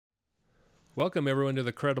Welcome, everyone, to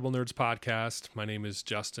the Credible Nerds podcast. My name is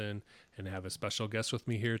Justin, and I have a special guest with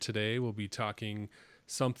me here today. We'll be talking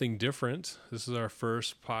something different. This is our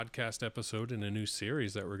first podcast episode in a new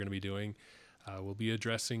series that we're going to be doing. We'll be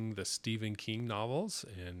addressing the Stephen King novels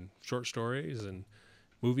and short stories and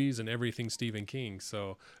movies and everything Stephen King.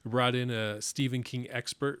 So we brought in a Stephen King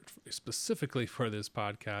expert specifically for this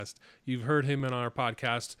podcast. You've heard him in our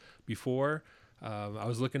podcast before. I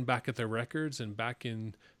was looking back at the records, and back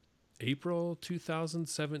in April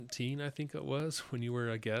 2017, I think it was, when you were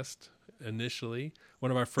a guest initially, one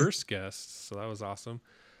of our first guests. So that was awesome.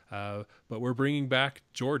 But we're bringing back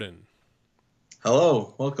Jordan,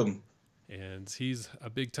 Hello, welcome. and he's a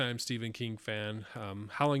big time Stephen King fan.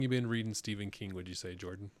 How long you been reading Stephen King, would you say,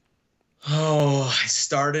 Jordan? I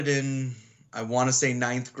started in, I want to say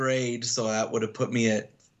ninth grade, so that would have put me at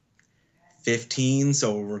 15,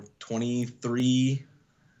 so we're 23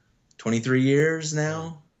 years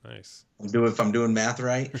now. Nice. If I'm doing math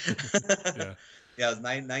right. Yeah. Yeah, it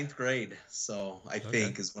was ninth grade, so I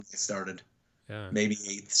think is when I started. Yeah. Maybe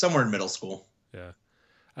eighth, somewhere in middle school. Yeah.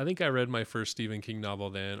 I think I read my first Stephen King novel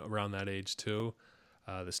then, around that age too,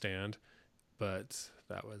 The Stand, but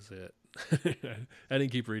that was it. I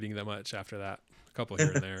didn't keep reading that much after that. A couple here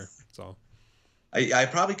and there. That's all. I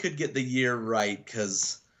probably could get the year right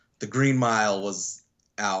because The Green Mile was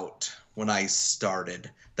out when I started.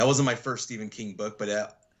 That wasn't my first Stephen King book,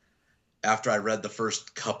 but after I read the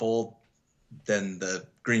first couple, then The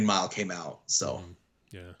Green Mile came out. So,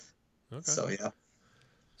 Yeah. Okay. yeah.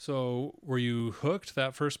 So were you hooked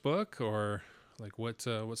that first book, or like what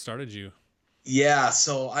started you? Yeah,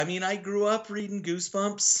 so I mean, I grew up reading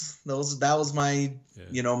Goosebumps. That was my,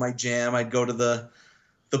 Yeah. my jam. I'd go to the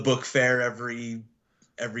book fair every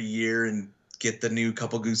year and get the new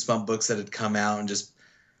couple Goosebump books that had come out, and just,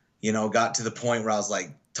 got to the point where I was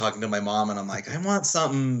like talking to my mom, and I'm like, I want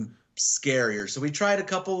something scarier. So we tried a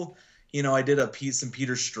couple, I did some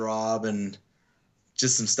Peter Straub and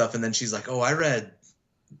just some stuff, and then she's like, "Oh, I read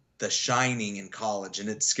The Shining in college, and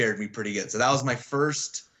it scared me pretty good." So that was my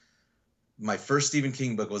first Stephen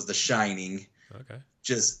King book was The Shining. Okay.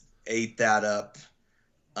 Just ate that up.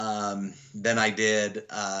 Then I did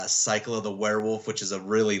Cycle of the Werewolf, which is a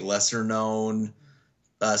really lesser known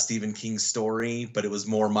Stephen King story, but it was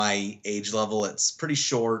more my age level. It's pretty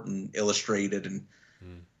short and illustrated,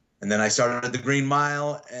 and then I started The Green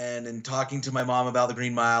Mile. And in talking to my mom about The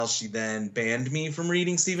Green Mile, she then banned me from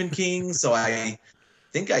reading Stephen King. So I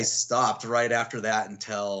think I stopped right after that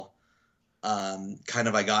until kind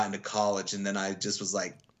of I got into college, and then I just was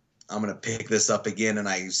like, I'm gonna pick this up again, and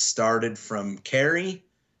I started from Carrie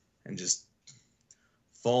and just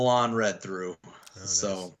full on read through. Nice.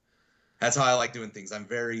 So that's how I like doing things. I'm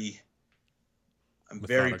very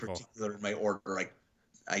Methodical. particular in my order.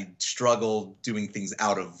 I struggle doing things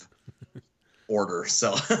out of order.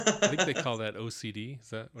 So I think they call that OCD.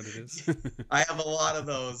 Is that what it is? I have a lot of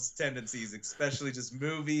those tendencies, especially just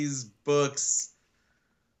movies, books,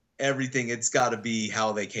 everything. It's got to be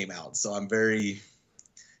how they came out. So I'm very,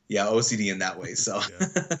 OCD in that way. So,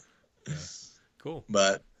 Yeah. Cool.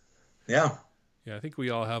 But yeah. Yeah, I think we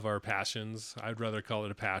all have our passions. I'd rather call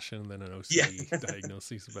it a passion than an OCD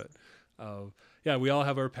diagnosis, but we all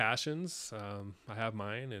have our passions. I have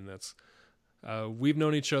mine, and that's we've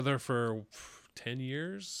known each other for 10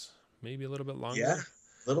 years, maybe a little bit longer. Yeah,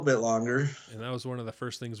 a little bit longer. And that was one of the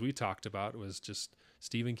first things we talked about, was just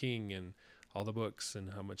Stephen King and all the books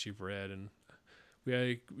and how much you've read. And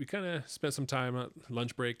we kind of spent some time at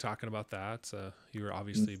lunch break talking about that. You were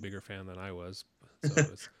obviously a bigger fan than I was, so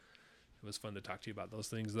it was fun to talk to you about those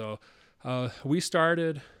things, though. We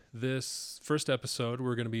started this first episode.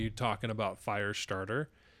 We're going to be talking about Firestarter,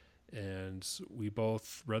 and we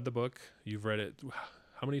both read the book. You've read it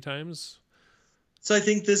how many times? So I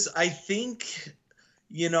think,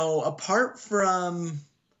 apart from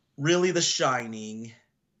really The Shining,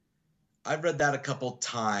 I've read that a couple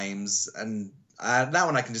times, and that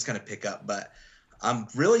one I can just kind of pick up. But I'm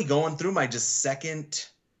really going through my just second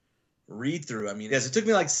read through. I mean, yes, it took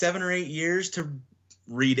me like 7 or 8 years to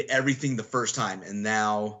read everything the first time, and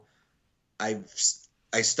now I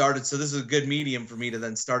started. So this is a good medium for me to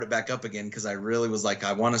then start it back up again, because I really was like,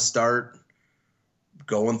 I want to start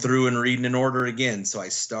going through and reading in order again. So I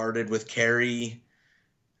started with Carrie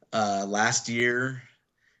last year,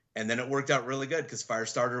 and then it worked out really good because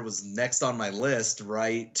Firestarter was next on my list,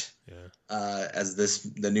 right? As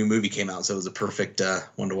the new movie came out, so it was a perfect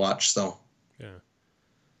one to watch. So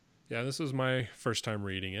yeah, this was my first time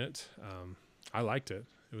reading it. I liked it.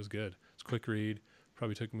 It was good. It's a quick read.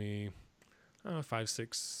 Probably took me 5,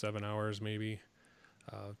 6, 7 hours maybe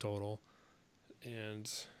total, and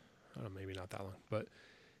I don't know, maybe not that long, but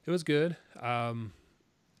It was good.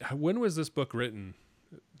 When was this book written?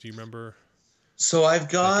 Do you remember? So I've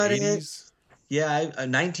Like got it. 80s? Yeah,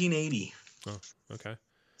 1980. Oh, okay.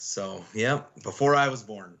 So, yeah, before I was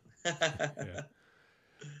born. Yeah.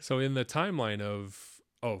 So in the timeline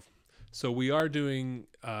so we are doing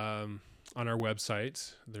on our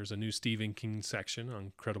website, there's a new Stephen King section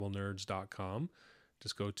on crediblenerds.com.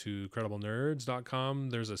 Just go to crediblenerds.com.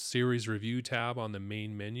 There's a series review tab on the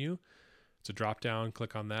main menu. It's a drop down,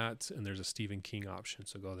 click on that, and there's a Stephen King option.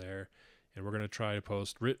 So go there. And we're going to try to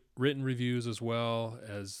post written reviews as well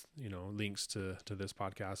as, links to this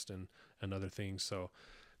podcast and other things. So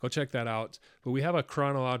go check that out. But we have a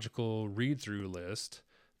chronological read through list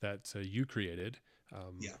that you created.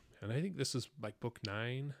 Yeah. And I think this is like book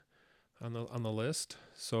 9 on the list.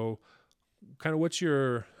 So kind of what's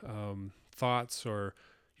your thoughts or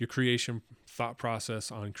your creation thought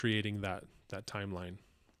process on creating that timeline?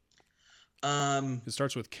 It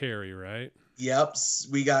starts with Carrie, right? Yep.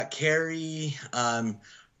 We got Carrie.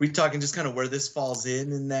 We talking just kind of where this falls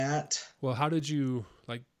in that. Well, how did you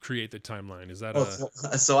like create the timeline? Is that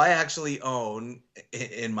so I actually own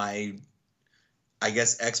in my, I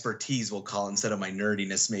guess, expertise we'll call it, instead of my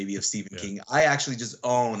nerdiness maybe of Stephen King. I actually just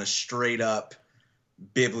own a straight up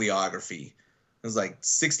bibliography. It was like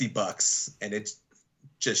 $60 and it's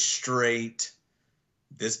just straight.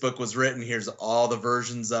 This book was written. Here's all the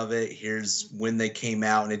versions of it. Here's when they came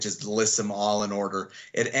out, and it just lists them all in order.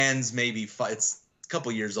 It ends maybe it's a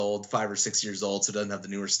couple years old, 5 or 6 years old, so it doesn't have the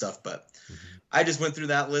newer stuff. But I just went through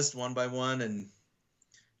that list one by one, and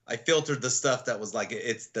I filtered the stuff that was like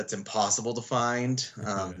that's impossible to find.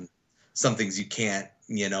 Some things you can't.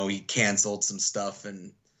 He canceled some stuff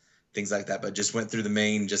and things like that. But just went through the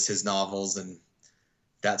main, just his novels, and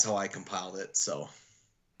that's how I compiled it. So.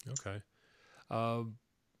 Okay.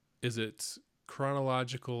 Is it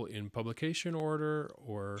chronological in publication order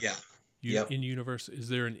or in universe? Is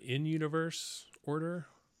there an in universe order?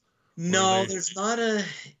 No, there's not a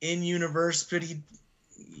in universe, but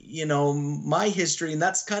my history, and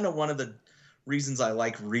that's kind of one of the reasons I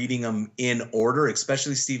like reading them in order,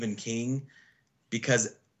 especially Stephen King,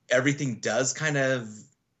 because everything does kind of,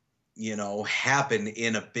 happen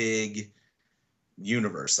in a big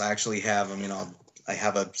universe. I actually have, I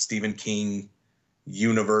have a Stephen King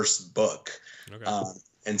universe book. Okay.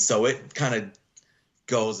 And so it kind of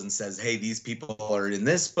goes and says, hey, these people are in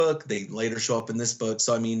this book. They later show up in this book.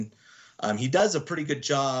 So, he does a pretty good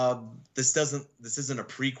job. This isn't a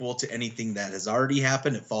prequel to anything that has already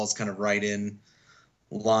happened. It falls kind of right in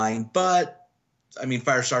line. But,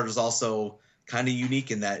 Firestarter is also kind of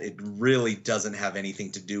unique in that it really doesn't have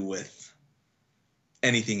anything to do with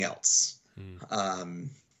anything else.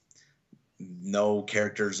 No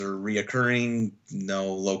characters are reoccurring,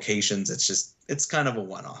 no locations. It's kind of a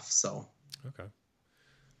one-off. So. Okay,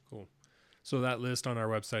 cool. So that list on our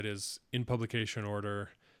website is in publication order.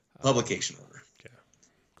 Publication order. Yeah.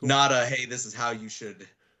 Cool. Not a, hey, this is how you should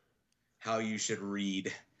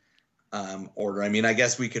read order. I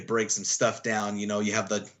guess we could break some stuff down. You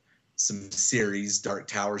have some series, Dark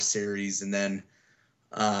Tower series, and then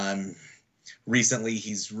recently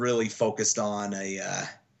he's really focused on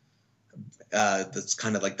that's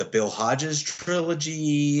kind of like the Bill Hodges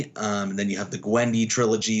trilogy, and then you have the Gwendy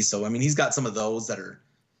trilogy. So he's got some of those that are,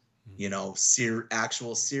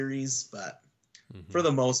 actual series, but for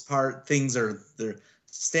the most part, they're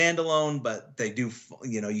standalone, but they do,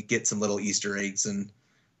 you get some little Easter eggs and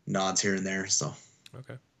nods here and there. So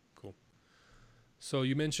okay, cool. So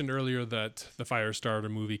you mentioned earlier that the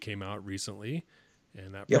Firestarter movie came out recently,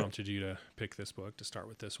 and that prompted you to pick this book to start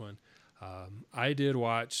with this one. I did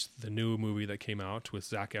watch the new movie that came out with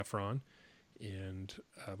Zac Efron, and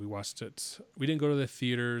we watched it. We didn't go to the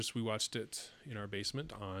theaters. We watched it in our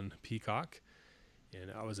basement on Peacock,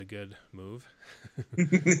 and that was a good move.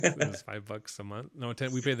 It was $5 a month. No,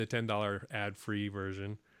 we paid the $10 ad-free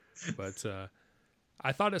version, but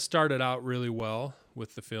I thought it started out really well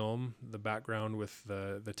with the film, the background with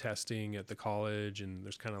the testing at the college, and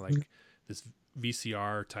there's kind of like this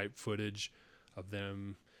VCR type footage of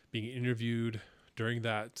them being interviewed during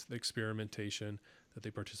that experimentation that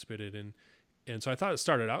they participated in. And so I thought it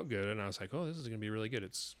started out good, and I was like, oh, this is going to be really good.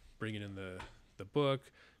 It's bringing in the book.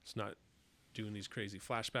 It's not doing these crazy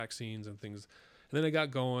flashback scenes and things. And then it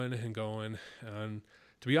got going and going. And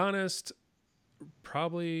to be honest,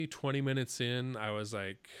 probably 20 minutes in, I was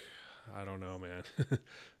like, I don't know, man.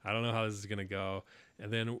 I don't know how this is going to go.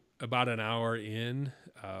 And then about an hour in,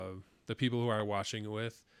 the people who I was watching it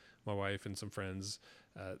with, my wife and some friends,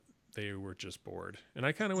 they were just bored. And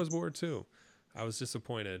I kind of was bored too. I was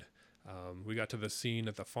disappointed. We got to the scene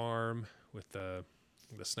at the farm with the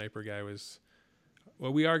sniper guy was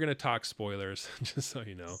Well, we are going to talk spoilers, just so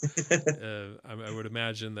you know. I would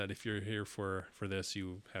imagine that if you're here for this,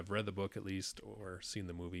 you have read the book at least or seen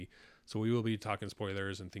the movie. So we will be talking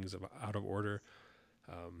spoilers and things out of order,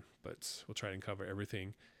 but we'll try and cover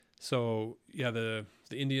everything. So yeah, the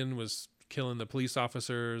Indian was killing the police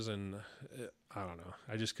officers, and I don't know.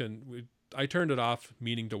 I just couldn't. I turned it off,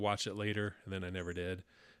 meaning to watch it later, and then I never did.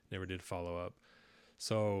 Never did follow up.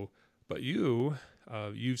 So, but you've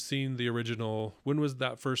seen the original. When was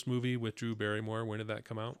that first movie with Drew Barrymore? When did that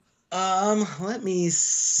come out? Let me It's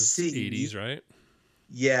see. 80s, right?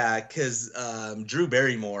 Yeah, because Drew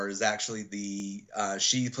Barrymore is actually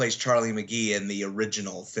she plays Charlie McGee in the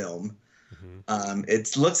original film.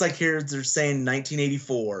 It looks like here they're saying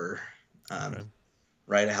 1984. Okay.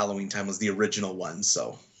 Right at Halloween time was the original one.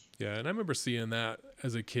 So Yeah, and I remember seeing that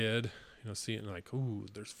as a kid. Seeing like, ooh,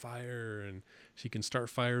 there's fire, and she can start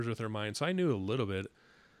fires with her mind. So I knew a little bit.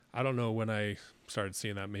 I don't know when I started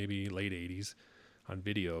seeing that, maybe late 80s on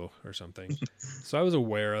video or something. So I was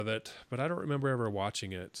aware of it, but I don't remember ever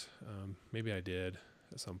watching it. Maybe I did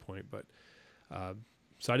at some point, but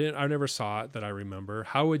so I never saw it that I remember.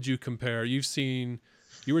 How would you compare? You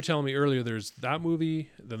were telling me earlier there's that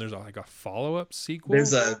movie, then there's like a follow-up sequel.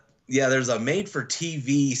 there's a made for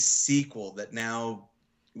TV sequel that now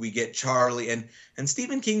we get Charlie, and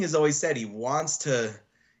Stephen King has always said he wants to,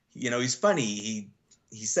 he's funny.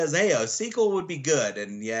 He says, hey, a sequel would be good,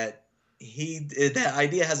 and yet that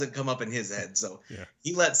idea hasn't come up in his head, so yeah.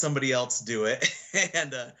 He let somebody else do it.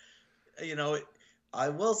 And I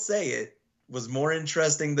will say it was more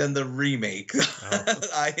interesting than the remake.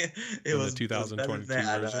 It was the 2022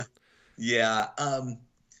 version. Yeah,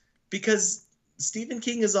 because Stephen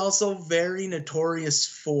King is also very notorious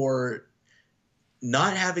for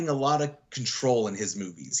not having a lot of control in his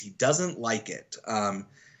movies. He doesn't like it.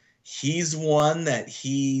 He's one that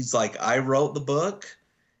he's like, I wrote the book,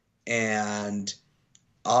 and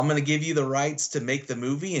I'm going to give you the rights to make the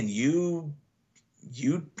movie, and you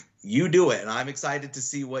do it. And I'm excited to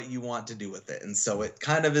see what you want to do with it. And so it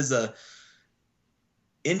kind of is a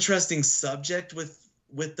interesting subject with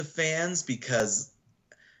the fans, because,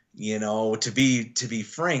 to be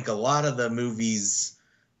frank, a lot of the movies,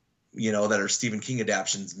 that are Stephen King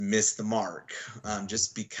adaptations miss the mark,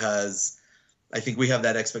 just because I think we have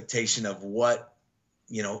that expectation of what,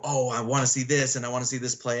 oh, I want to see this, and I want to see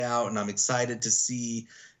this play out, and I'm excited to see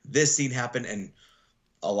this scene happen. And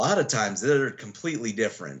a lot of times they're completely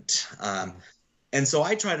different. And so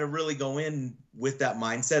I try to really go in with that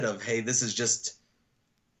mindset of, hey, this is just,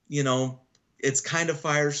 it's kind of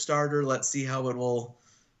Firestarter. Let's see how it will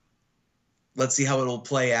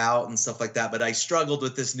play out and stuff like that. But I struggled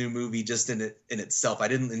with this new movie just in itself. I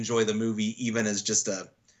didn't enjoy the movie even as just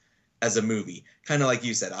as a movie. Kind of like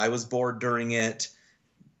you said, I was bored during it.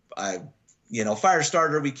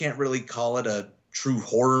 Firestarter, we can't really call it a true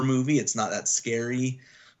horror movie. It's not that scary.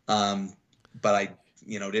 But I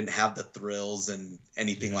didn't have the thrills and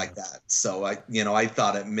anything like that. So I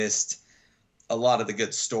thought it missed a lot of the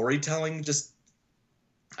good storytelling. Just,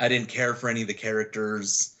 I didn't care for any of the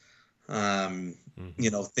characters.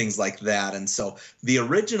 Things like that. And so the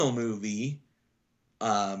original movie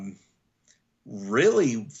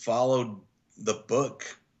really followed the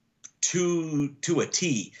book to a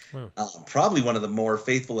T. Wow. Probably one of the more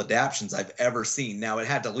faithful adaptions I've ever seen. Now, it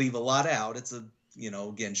had to leave a lot out. It's a,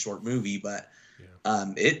 again, short movie, but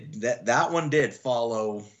that one did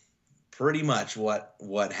follow pretty much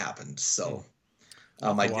what happened. So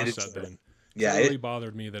I did it. Yeah, it really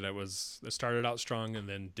bothered me that it started out strong and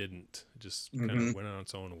then didn't. It just kind of went on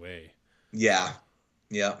its own way. Yeah.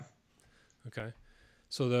 Yeah. Okay.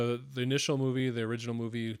 So the initial movie, the original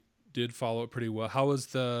movie, did follow it pretty well. How was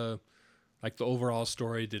the overall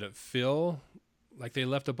story? Did it feel like they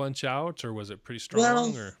left a bunch out, or was it pretty strong?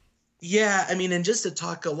 Well, yeah. I mean, and just to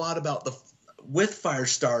talk a lot about with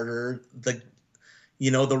Firestarter, the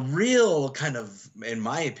real kind of, in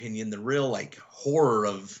my opinion, the real horror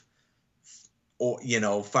of,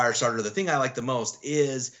 Firestarter, the thing I like the most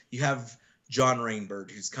is you have John Rainbird,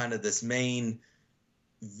 who's kind of this main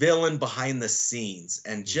villain behind the scenes,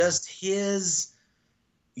 and just his,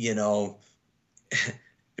 maybe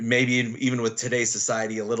even with today's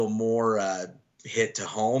society, a little more hit to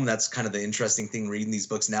home. That's kind of the interesting thing reading these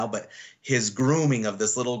books now, but his grooming of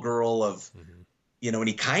this little girl of, and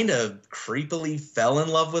he kind of creepily fell in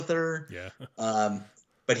love with her. Yeah.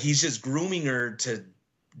 But he's just grooming her to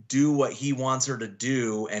do what he wants her to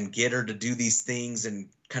do and get her to do these things and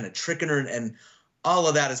kind of tricking her. And all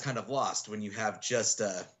of that is kind of lost when you have just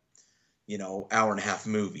a, hour and a half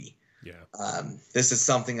movie. Yeah. This is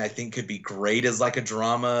something I think could be great as like a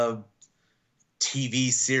drama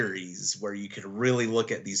TV series where you could really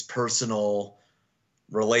look at these personal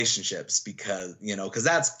relationships, because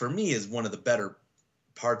that's, for me, is one of the better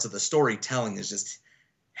parts of the storytelling, is just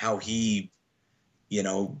how he's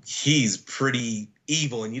pretty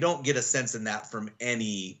evil, and you don't get a sense in that from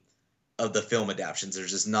any of the film adaptations.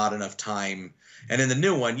 There's just not enough time. And in the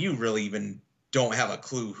new one, you really even don't have a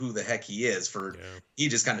clue who the heck he is. He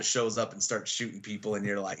just kind of shows up and starts shooting people, and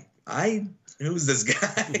you're like, who's this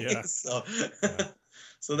guy? Yeah.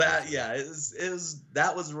 So that,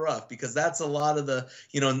 that was rough, because that's a lot of the,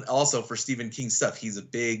 and also for Stephen King stuff, he's a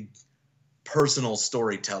big personal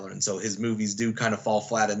storyteller. And so his movies do kind of fall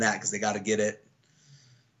flat in that, because they got to get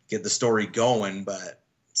the story going, but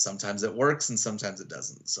sometimes it works and sometimes it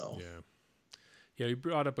doesn't. So, yeah, you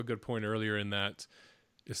brought up a good point earlier in that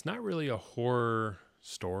it's not really a horror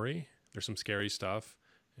story. There's some scary stuff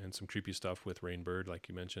and some creepy stuff with Rainbird, like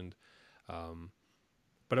you mentioned.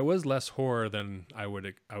 But it was less horror than I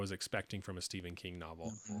was expecting from a Stephen King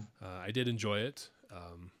novel. Mm-hmm. I did enjoy it.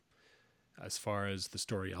 As far as the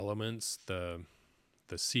story elements, the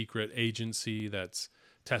secret agency that's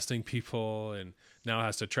testing people and now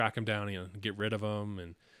has to track them down and get rid of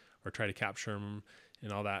them or try to capture them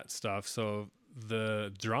and all that stuff. So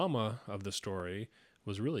the drama of the story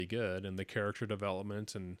was really good, and the character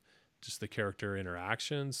development and just the character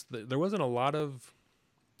interactions. There wasn't a lot of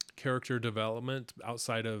character development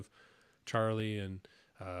outside of Charlie and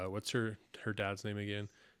what's her dad's name again?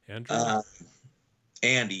 Andrew?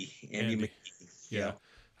 Andy McKee. Yeah.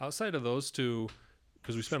 Outside of those two,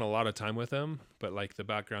 because we spent a lot of time with them, but like the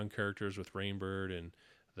background characters with Rainbird and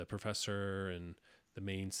the professor and the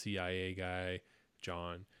main CIA guy,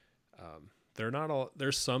 John, they're not all.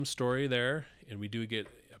 There's some story there, and we do get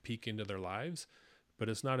a peek into their lives, but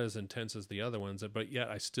it's not as intense as the other ones. But yet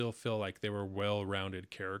I still feel like they were well-rounded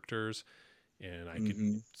characters, and I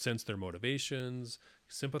could sense their motivations,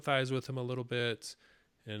 sympathize with them a little bit,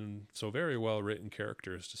 and so very well-written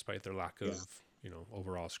characters despite their lack of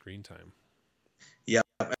overall screen time. Yeah,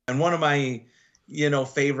 and one of my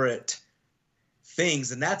favorite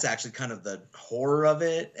things, and that's actually kind of the horror of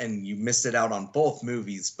it, and you missed it out on both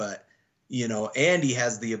movies, but Andy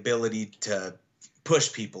has the ability to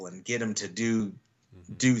push people and get them to do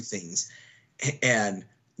things. And,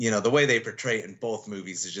 the way they portray it in both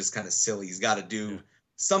movies is just kind of silly. He's got to do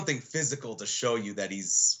something physical to show you that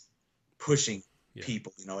he's pushing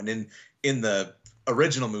people, and in the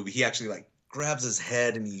original movie, he actually like grabs his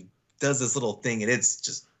head and he does this little thing, and it's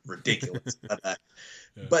just ridiculous.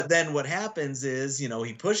 But then what happens is,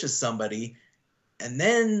 he pushes somebody, and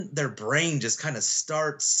then their brain just kind of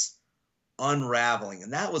starts unraveling.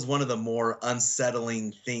 And that was one of the more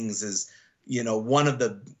unsettling things, is, one of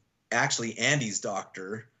the, actually Andy's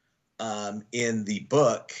doctor, in the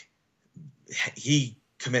book, he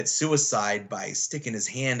commits suicide by sticking his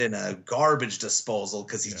hand in a garbage disposal,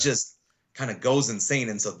 because he just kind of goes insane.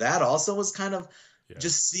 And so that also was kind of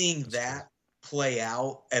just seeing that play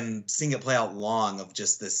out, and seeing it play out long, of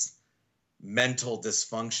just this mental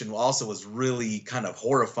dysfunction, also was really kind of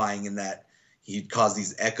horrifying, in that he'd cause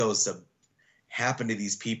these echoes to happen to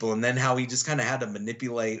these people, and then how he just kind of had to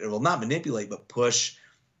manipulate, or well, not manipulate, but push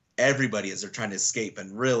everybody as they're trying to escape.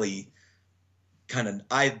 And really kind of,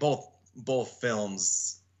 both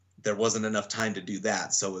films, there wasn't enough time to do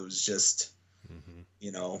that, so it was just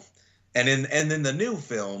and in the new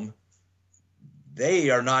film, they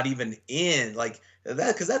are not even in like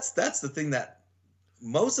that, because that's the thing, that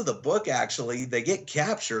most of the book, actually, they get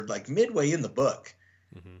captured like midway in the book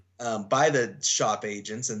by the shop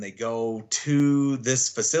agents, and they go to this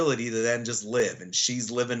facility to then just live. And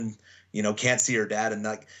she's living, can't see her dad. And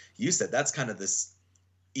like you said, that's kind of this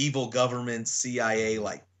evil government CIA,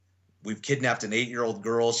 like, we've kidnapped an 8-year-old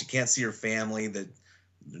girl. She can't see her family.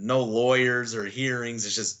 No lawyers or hearings.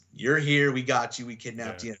 It's just, you're here. We got you. We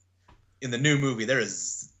kidnapped you. In the new movie,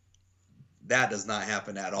 that does not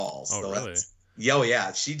happen at all. Oh, so really?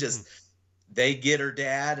 Yeah. She just, they get her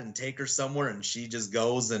dad and take her somewhere, and she just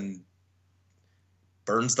goes and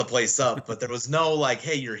burns the place up. But there was no like,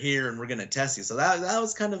 hey, you're here and we're going to test you. So that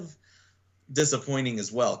was kind of disappointing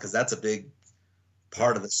as well, because that's a big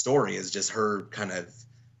part of the story, is just her kind of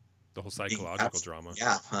the whole psychological drama.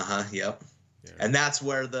 Yeah. Yep. Yeah. And that's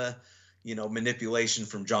where the, manipulation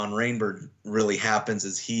from John Rainbird really happens,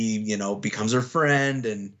 is he, becomes her friend,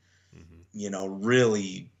 and,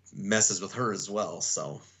 really messes with her as well.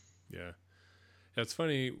 So, yeah. It's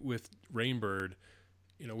funny with Rainbird,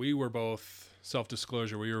 we were both,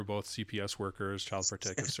 self-disclosure, we were both CPS workers, Child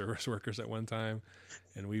Protective Service workers at one time,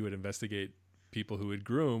 and we would investigate people who would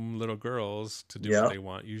groom little girls to do what they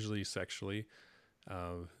want, usually sexually.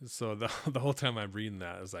 So the whole time I'm reading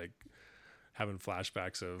that, I was like, having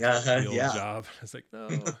flashbacks of the old Yeah. job. It's like, no,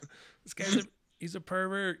 this he's a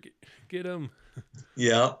pervert. Get him.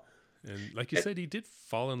 Yeah. And like you said, he did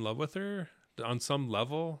fall in love with her on some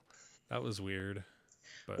level. That was weird.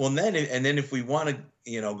 But Well, and then if we want to,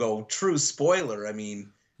 go true spoiler, I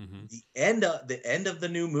mean, mm-hmm. the end of the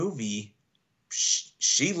new movie,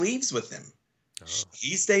 she leaves with him. Oh.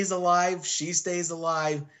 He stays alive. She stays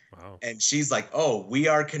alive. Wow. And she's like, "Oh, we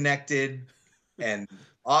are connected," and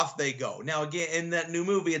off they go. Now, again, in that new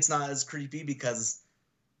movie, it's not as creepy because,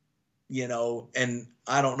 and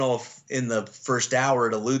I don't know if in the first hour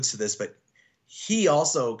it alludes to this, but he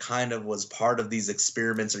also kind of was part of these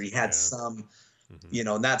experiments, or he had some,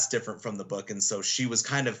 and that's different from the book. And so she was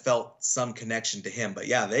kind of felt some connection to him. But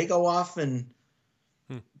yeah, they go off in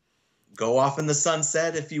the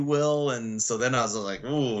sunset, if you will. And so then I was like,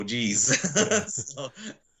 "Oh, geez." So,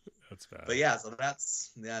 that's bad. But yeah, so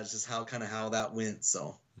it's just how that went.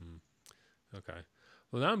 So okay.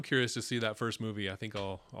 Well, now I'm curious to see that first movie. I think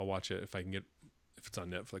I'll watch it if it's on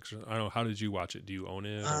Netflix. I don't know. How did you watch it? Do you own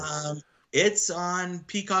it? It's on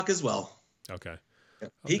Peacock as well. Okay.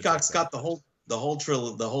 Peacock's got the whole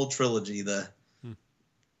trilogy, the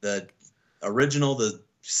original, the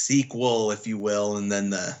sequel, if you will, and then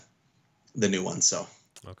the new one. So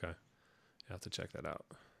okay, I have to check that out.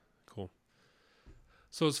 Cool.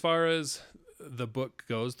 So as far as the book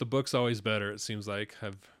goes, the book's always better. It seems like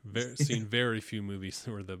I've seen very few movies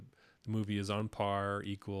where the movie is on par,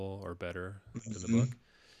 equal, or better than the book,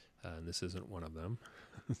 and this isn't one of them.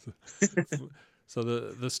 So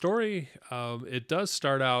the story, it does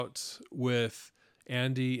start out with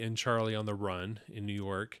Andy and Charlie on the run in New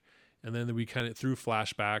York, and then we kind of, through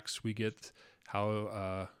flashbacks, we get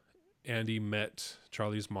how Andy met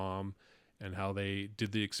Charlie's mom and how they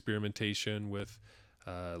did the experimentation with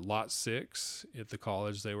Lot 6 at the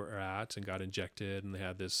college they were at and got injected, and they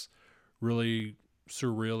had this really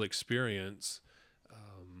surreal experience.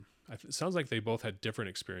 It sounds like they both had different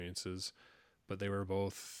experiences, but they were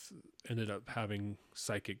both ended up having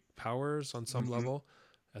psychic powers on some level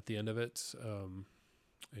at the end of it.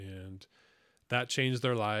 And that changed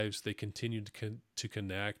their lives. They continued to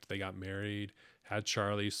connect. They got married, had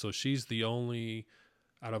Charlie. So she's the only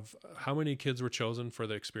out of how many kids were chosen for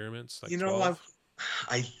the experiments? Like 12?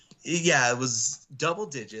 It was double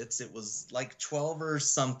digits. It was like 12 or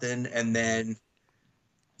something. And then,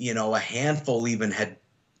 a handful even had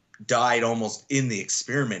died almost in the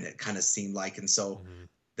experiment, it kind of seemed like. And so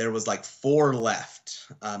there was like 4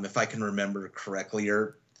 left, if I can remember correctly,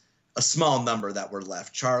 or a small number that were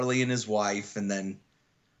left. Charlie and his wife, and then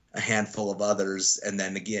a handful of others. And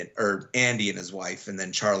then again, or Andy and his wife. And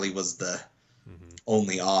then Charlie was the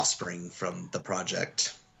only offspring from the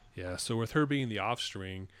project. Yeah. So with her being the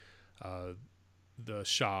offspring, the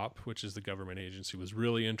shop, which is the government agency, was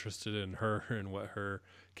really interested in her and what her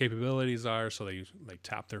capabilities are. So they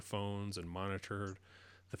tapped their phones and monitored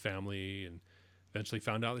the family, and eventually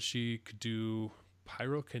found out that she could do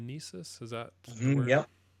pyrokinesis. Is that the word? Yep.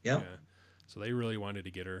 Yeah. So they really wanted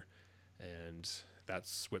to get her, and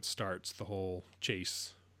that's what starts the whole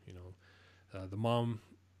chase. The mom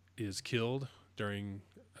is killed during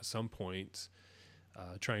at some point,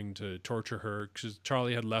 trying to torture her, because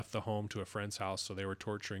Charlie had left the home to a friend's house, so they were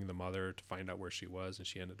torturing the mother to find out where she was, and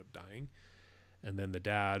she ended up dying. And then the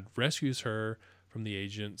dad rescues her from the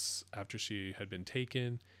agents after she had been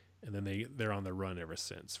taken, and then they're on the run ever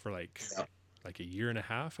since for like a year and a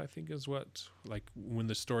half, I think is what, like when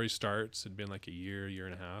the story starts, it'd been like a year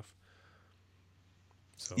and a half.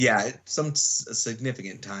 So yeah, a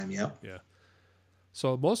significant time. Yep. Yeah.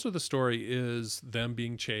 So most of the story is them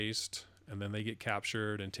being chased, and then they get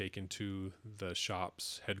captured and taken to the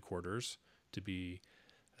shop's headquarters to be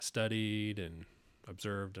studied and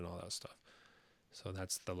observed and all that stuff. So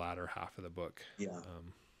that's the latter half of the book. Yeah.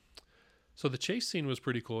 So the chase scene was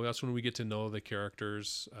pretty cool. That's when we get to know the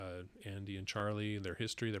characters, Andy and Charlie, their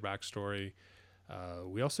history, their backstory.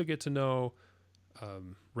 We also get to know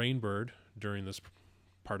Rainbird during this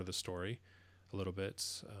part of the story a little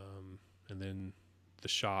bit. And then the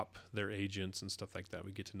shop, their agents and stuff like that.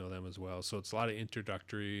 We get to know them as well. So it's a lot of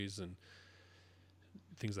introductories and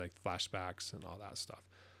things like flashbacks and all that stuff.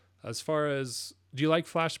 As far as, do you like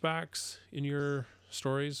flashbacks in your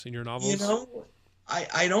stories, in your novels?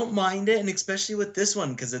 I don't mind it, and especially with this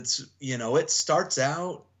one, because it's, it starts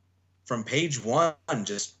out from page 1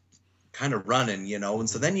 just kind of running, and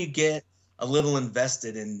so then you get a little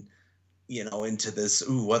invested in, into this,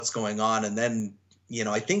 what's going on, and then,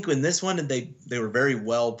 I think in this one they were very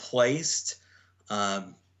well placed.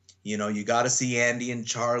 You got to see Andy and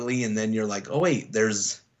Charlie, and then you're like, oh wait,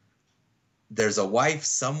 there's there's a wife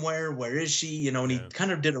somewhere. Where is she? You know, and he Yeah.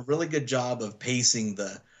 kind of did a really good job of pacing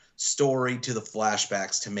the story to the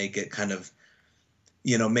flashbacks to make it kind of,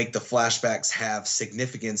 you know, make the flashbacks have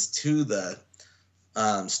significance to the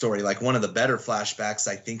story. Like one of the better flashbacks,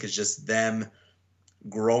 I think, is just them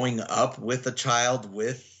growing up with a child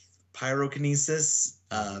with pyrokinesis.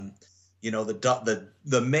 You know,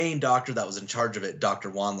 the main doctor that was in charge of it,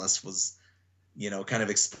 Dr. Wanless, was, you know, kind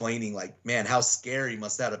of explaining like, man, how scary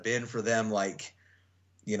must that have been for them? Like,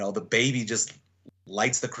 you know, the baby just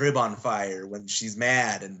lights the crib on fire when she's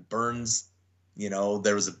mad and burns. You know,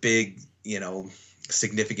 there was a big, you know,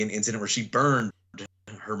 significant incident where she burned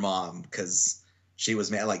her mom because she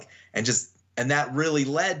was mad. Like, and that really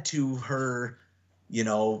led to her, you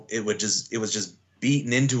know, it was just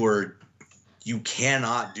beaten into her. You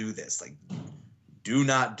cannot do this. Like, do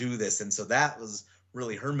not do this. And so that was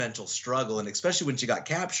really her mental struggle. And especially when she got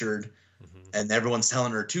captured and everyone's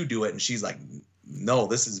telling her to do it. And she's like, no,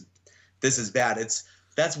 this is bad.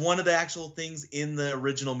 That's one of the actual things in the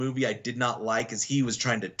original movie I did not like, is he was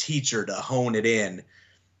trying to teach her to hone it in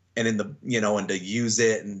and in the, you know, and to use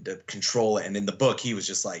it and to control it. And in the book, he was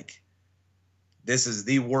just like, this is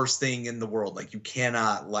the worst thing in the world. Like, you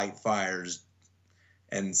cannot light fires.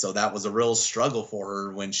 And so that was a real struggle for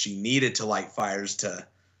her when she needed to light fires to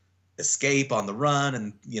escape on the run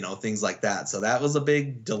and, you know, things like that. So that was a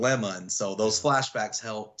big dilemma. And so those flashbacks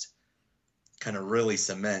helped kind of really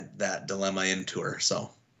cement that dilemma into her.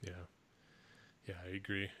 So Yeah, I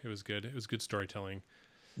agree. It was good. It was good storytelling.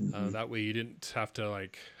 That way you didn't have to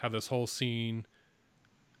like have this whole scene,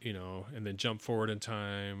 you know, and then jump forward in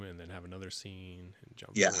time and then have another scene and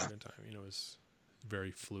jump forward in time. You know, it was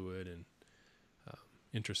very fluid and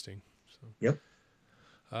interesting. So Yep.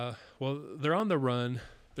 Well, they're on the run.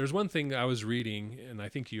 There's one thing I was reading, and I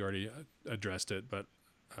think you already addressed it, but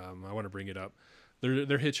I want to bring it up. They're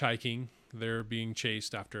hitchhiking. They're being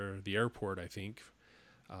chased after the airport, I think.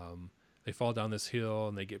 They fall down this hill,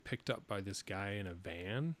 and they get picked up by this guy in a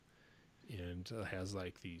van, and has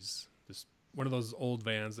like this one of those old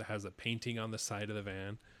vans that has a painting on the side of the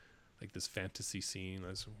van, like this fantasy scene.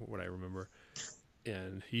 That's what I remember.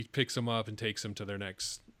 And he picks them up and takes them to their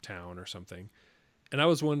next town or something. And I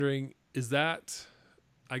was wondering, I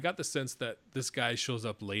got the sense that this guy shows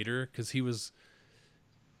up later because he was,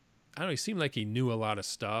 I don't know, he seemed like he knew a lot of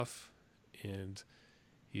stuff, and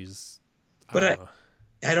I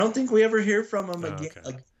don't think we ever hear from him again.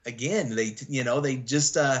 Okay. Again, they, you know, they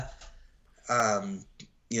just, you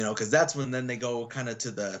know, because that's when then they go kind of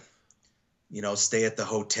to the, you know, stay at the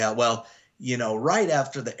hotel. Well, you know, right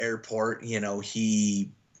after the airport, you know,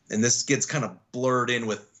 and this gets kind of blurred in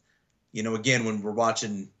with, you know, again, when we're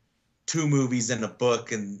watching two movies and a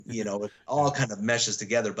book, and, you know, it all kind of meshes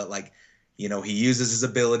together. But like, you know, he uses his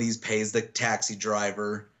abilities, pays the taxi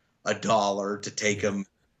driver $1 to take him,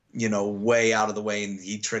 you know, way out of the way, and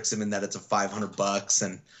he tricks him in that it's a $500.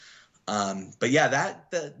 And but yeah,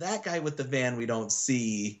 that guy with the van we don't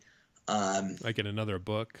see, like in another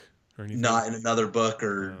book or anything. Not in another book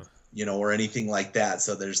or you know, or anything like that.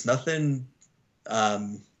 So there's nothing at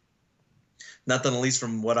least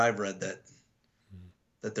from what I've read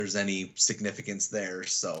that there's any significance there.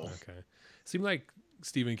 So okay, seemed like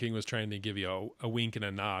Stephen King was trying to give you a wink and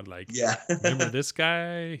a nod, like, yeah, remember this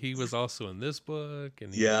guy? He was also in this book,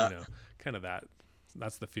 and you know, kind of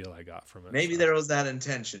that's the feel I got from it. Maybe there was that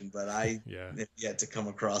intention, but I have yet to come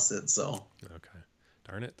across it. So okay,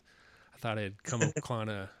 darn it, I thought I'd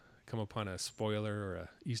come upon a spoiler or a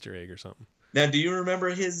Easter egg or something. Now, do you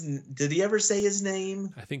remember did he ever say his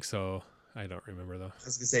name? I think so. I don't remember though. I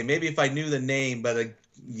was gonna say maybe if I knew the name, but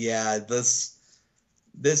yeah, this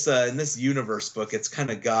in this universe book, it's kind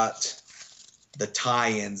of got the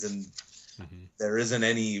tie-ins, and there isn't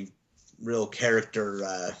any real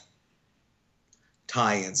character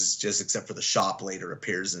tie-ins. It's just except for the shop later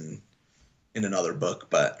appears in another book,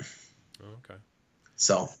 but okay.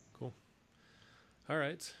 So cool. All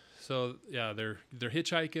right. So yeah, they're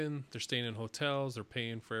hitchhiking. They're staying in hotels. They're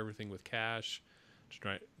paying for everything with cash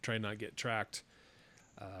to try not get tracked.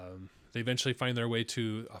 They eventually find their way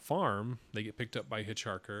to a farm. They get picked up by a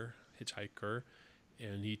hitchhiker,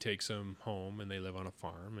 and he takes them home, and they live on a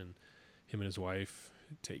farm. And him and his wife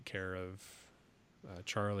take care of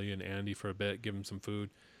Charlie and Andy for a bit, give them some food.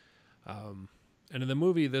 And in the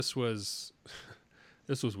movie, this was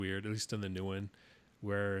weird, at least in the new one,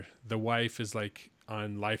 where the wife is like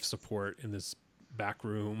on life support in this back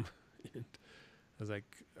room. And I was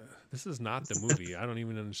like, this is not the movie. I don't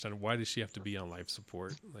even understand. Why does she have to be on life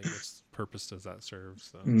support? Like, what purpose does that serve?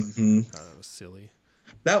 So that was silly.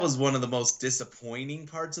 That was one of the most disappointing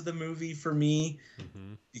parts of the movie for me,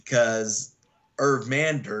 because Irv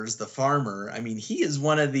Manders, the farmer, I mean, he is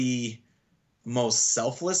one of the most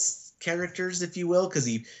selfless characters, if you will, because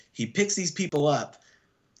he picks these people up,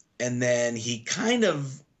 and then he kind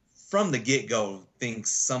of, from the get-go,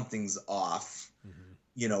 thinks something's off,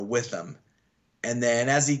 with them. And then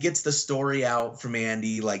as he gets the story out from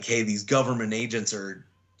Andy, like, hey, these government agents are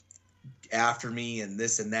after me and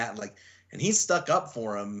this and that, like, and he's stuck up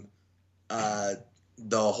for him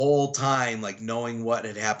the whole time, like, knowing what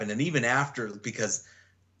had happened. And even after, because,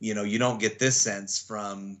 you don't get this sense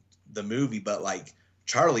from the movie, but, like,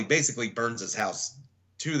 Charlie basically burns his house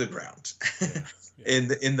to the ground in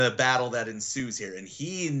the battle that ensues here. And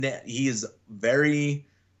he is very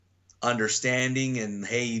understanding, and,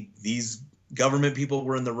 hey, these government people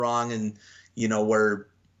were in the wrong, and where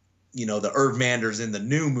the Irv Manders in the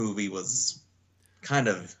new movie was kind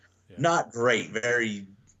of not great, very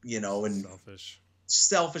and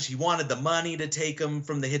selfish. He wanted the money to take him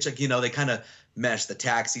from the hitchhike. They kind of meshed the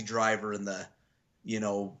taxi driver and the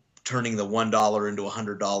turning the $1 into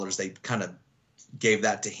 $100. They kind of gave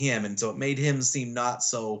that to him, and so it made him seem not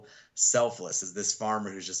so selfless as this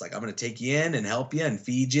farmer who's just like, I'm going to take you in and help you and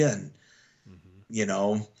feed you, and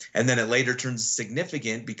and then it later turns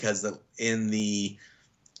significant because in the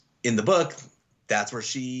book, that's where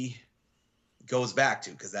she goes back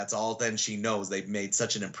to, because that's all then she knows. They've made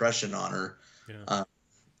such an impression on her.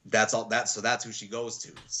 That's who she goes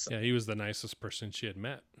to. So. Yeah, he was the nicest person she had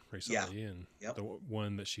met recently, and the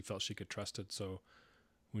one that she felt she could trust it. So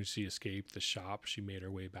when she escaped the shop, she made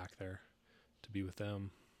her way back there to be with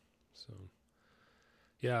them. So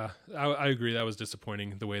yeah, I agree. That was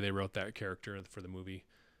disappointing, the way they wrote that character for the movie.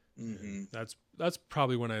 Mm-hmm. That's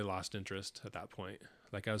probably when I lost interest at that point.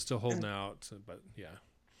 Like, I was still holding out, but yeah.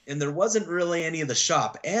 And there wasn't really any of the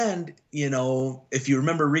shop. And, if you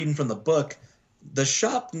remember reading from the book, the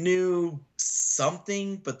shop knew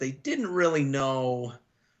something, but they didn't really know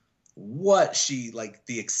what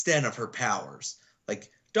the extent of her powers.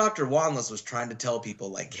 Like, Dr. Wanless was trying to tell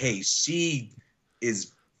people, like, hey, she's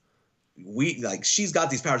got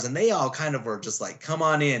these powers, and they all kind of were just like, come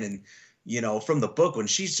on in. And, from the book, when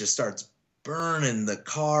she just starts burning the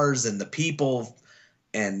cars and the people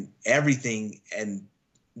and everything, and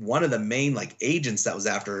one of the main, like, agents that was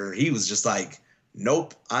after her, he was just like,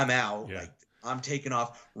 nope, I'm out. Yeah. Like, I'm taking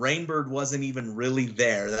off. Rainbird wasn't even really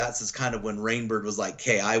there. That's just kind of when Rainbird was like,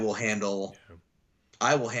 hey, I will handle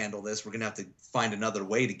this. We're going to have to find another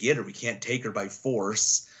way to get her. We can't take her by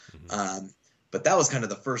force. Mm-hmm. But that was kind of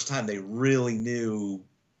the first time they really knew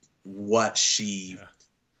what she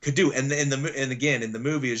could do. And again, in the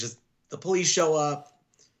movie, it's just the police show up,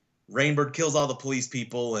 Rainbird kills all the police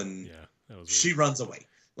people, and she runs away.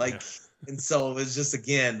 And so it was just,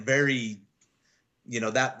 again, very,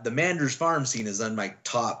 that the Manders farm scene is on my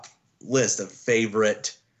top list of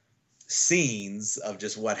favorite scenes of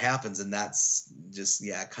just what happens. And that's just,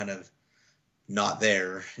 kind of not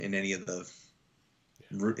there in any of the,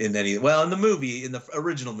 in the movie, in the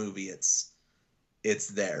original movie, it's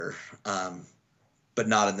there, but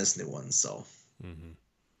not in this new one. So,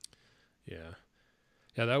 yeah,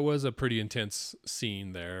 that was a pretty intense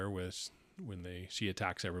scene there when she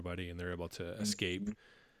attacks everybody and they're able to escape.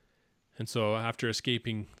 And so after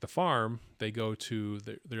escaping the farm, they're able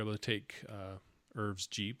to take Irv's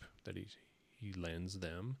Jeep that he lends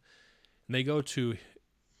them, and they go to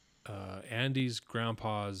Andy's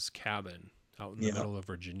grandpa's cabin out in the middle of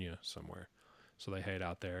Virginia somewhere. So they hide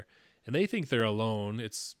out there, and they think they're alone.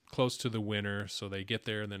 It's close to the winter, so they get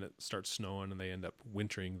there, and then it starts snowing, and they end up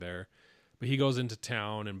wintering there. But he goes into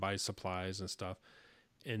town and buys supplies and stuff,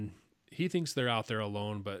 and he thinks they're out there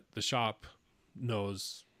alone, but the shop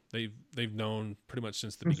knows. They've known pretty much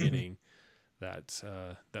since the beginning that's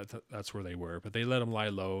where they were. But they let them lie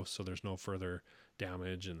low, so there's no further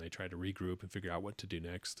damage, and they try to regroup and figure out what to do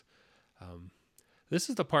next. This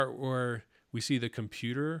is the part where we see the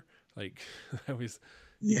computer. Like,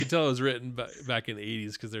 you can tell it was written back in the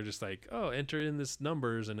 80s, because they're just like, oh, enter in this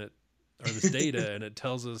numbers or this data, and it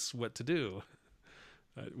tells us what to do.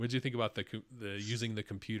 What did you think about the using the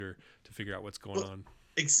computer to figure out what's going on?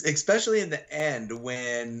 Especially in the end,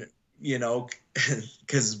 when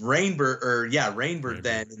because Rainbird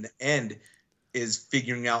then in the end is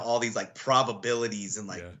figuring out all these, like, probabilities and,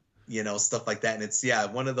 like, stuff like that, and it's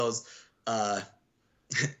one of those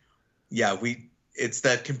it's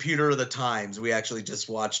that computer of the times. We actually just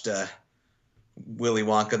watched Willy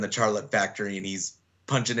Wonka and the Chocolate Factory, and he's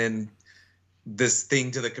punching in this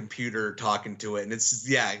thing to the computer, talking to it, and it's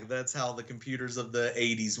just, that's how the computers of the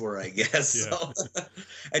 80s were, I guess. So,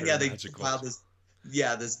 and they compiled this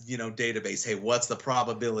database. Hey, what's the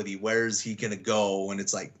probability? Where's he gonna go? And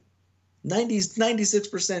it's like,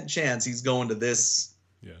 96% chance he's going to this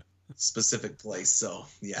Yeah. specific place. So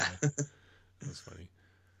yeah. That's funny.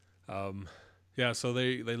 Yeah, so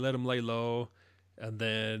they let him lay low, and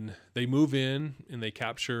then they move in and they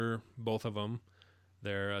capture both of them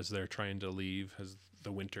there as they're trying to leave as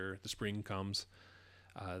the spring comes.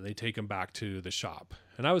 They take him back to the shop,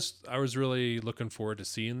 and I was really looking forward to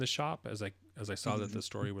seeing the shop as I saw that the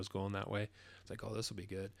story was going that way. It's like, oh, this will be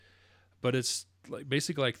good. But it's like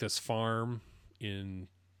basically like this farm in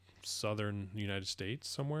southern United States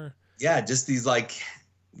somewhere. Yeah, just these like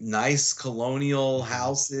nice colonial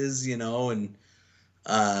houses, and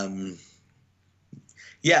um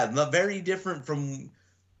yeah, very different from,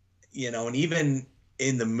 and even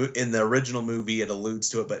in the original movie it alludes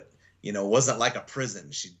to it, but it wasn't like a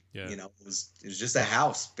prison. It was just a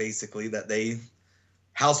house basically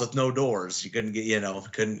house with no doors. You couldn't get,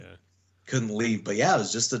 couldn't leave. But yeah, it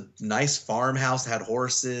was just a nice farmhouse, had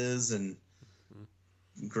horses and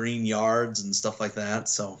green yards and stuff like that.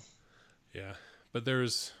 So yeah, but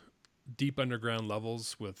there's deep underground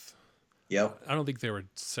levels with. Yep. I don't think they were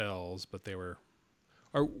cells, but they were.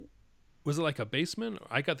 Or was it like a basement?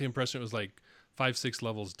 I got the impression it was like 5-6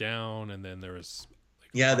 levels down, and then there was.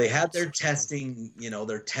 Yeah, they had their testing,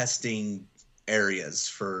 their testing areas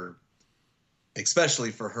for,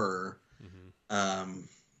 especially for her.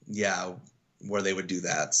 Yeah, where they would do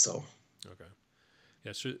that. So. Okay.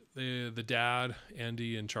 Yeah, so the dad,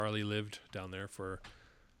 Andy, and Charlie lived down there for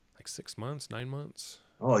like 6 months, 9 months.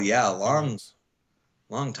 Oh yeah, long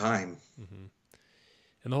time.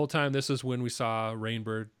 And the whole time, this is when we saw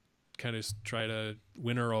Rainbird kind of try to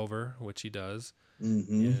win her over, which he does,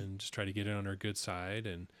 and just try to get in on her good side.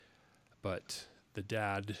 But the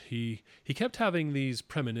dad, he kept having these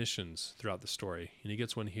premonitions throughout the story, and he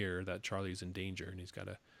gets one here that Charlie's in danger, and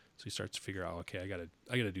so he starts to figure out, okay, I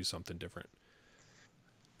gotta do something different.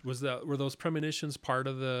 Were those premonitions part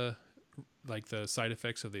of the side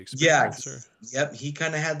effects of the experience? Yeah, yep. He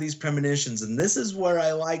kind of had these premonitions, and this is where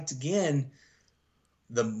I liked again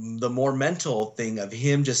the more mental thing of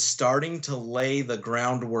him just starting to lay the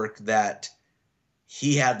groundwork that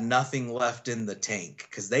he had nothing left in the tank,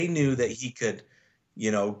 because they knew that he could,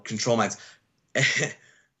 control minds.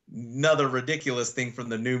 Another ridiculous thing from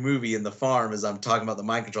the new movie in the farm is I'm talking about the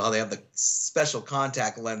mind control, how they have the special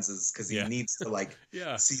contact lenses because he needs to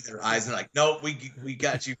see their eyes, and nope, we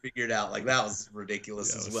got you figured out. Like, that was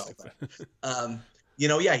ridiculous as well. But,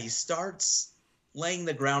 he starts laying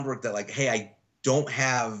the groundwork that hey, I don't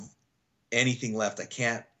have anything left. I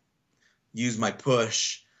can't use my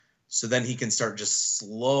push. So then he can start just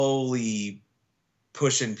slowly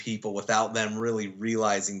pushing people without them really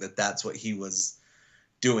realizing that that's what he was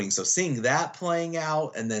doing. So seeing that playing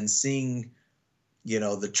out, and then seeing,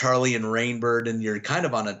 the Charlie and Rainbird, and you're kind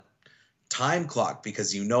of on a time clock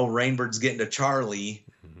because Rainbird's getting to Charlie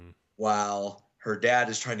while her dad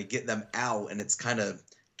is trying to get them out, and it's kind of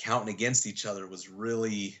counting against each other, was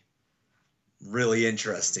really, really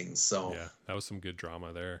interesting. So yeah, that was some good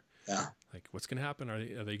drama there. Yeah. Like, what's going to happen?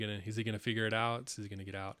 Is he going to figure it out? Is he going to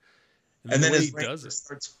get out? And then as Rainbird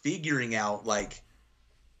starts figuring out,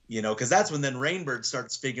 because that's when then Rainbird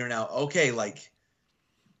starts figuring out, okay,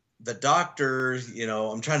 the doctor,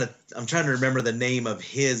 I'm trying to remember the name of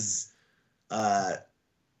his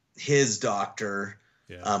doctor,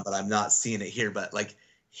 but I'm not seeing it here. But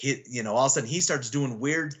all of a sudden he starts doing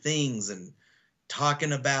weird things and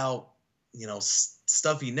talking about,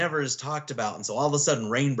 stuff he never has talked about. And so all of a sudden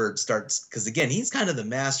Rainbird starts, because again, he's kind of the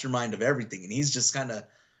mastermind of everything, and he's just kind of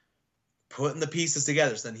putting the pieces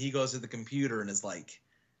together. So then he goes to the computer and is like,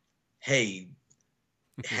 hey,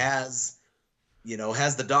 has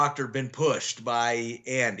the doctor been pushed by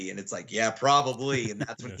Andy? And it's like, yeah, probably. And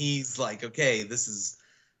that's when he's like, okay, this is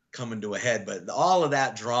coming to a head. But all of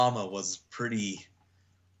that drama was pretty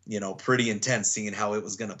intense, seeing how it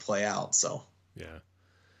was going to play out. So yeah,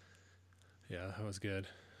 that was good.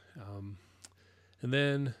 And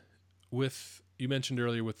then you mentioned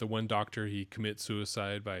earlier with the one doctor, he commits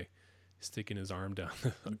suicide by sticking his arm down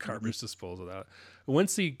the garbage disposal. That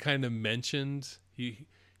once he kind of mentioned, he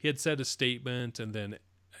had said a statement, and then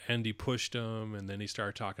Andy pushed him, and then he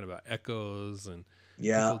started talking about echoes and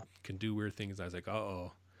people can do weird things. I was like,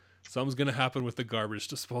 uh-oh, something's gonna happen with the garbage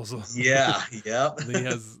disposal. Yeah. Yep. And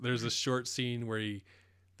then there's a short scene where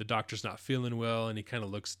the doctor's not feeling well, and he kind of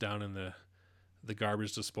looks down in the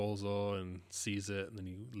garbage disposal and sees it, and then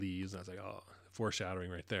he leaves. And I was like, oh,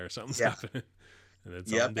 foreshadowing right there. Something's happening. And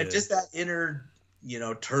just that inner,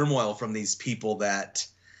 turmoil from these people that,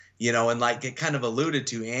 and it kind of alluded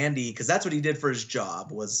to Andy, because that's what he did for his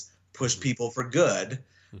job, was push people for good,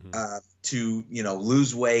 to,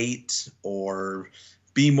 lose weight or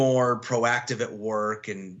be more proactive at work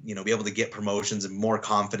and, be able to get promotions and more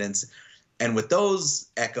confidence. And with those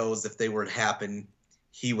echoes, if they were to happen,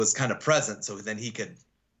 he was kind of present. So then he could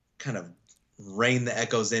kind of rein the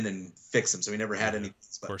echoes in and fix them. So he never had any.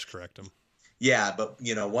 Course correct them. Yeah. But,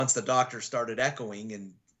 once the doctor started echoing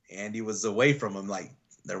and Andy was away from him, like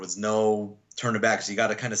there was no turning back. So you got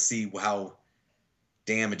to kind of see how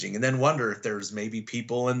damaging, and then wonder if there's maybe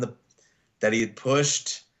people that he had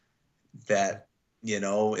pushed that, in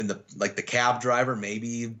the cab driver,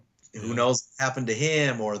 maybe who knows what happened to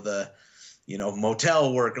him, or the,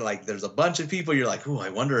 motel worker. Like there's a bunch of people you're like, I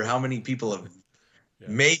wonder how many people have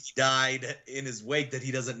maybe died in his wake that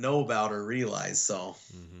he doesn't know about or realize. So,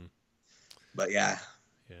 but yeah.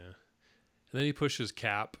 And then he pushes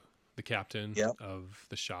Cap, the captain of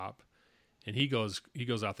the shop, and he goes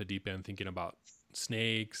off the deep end thinking about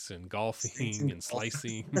snakes and golfing and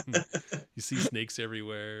slicing. You see snakes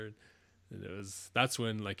everywhere. And that's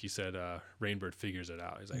when, like you said, Rainbird figures it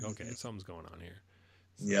out. He's like, okay, something's going on here.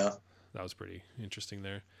 So that was pretty interesting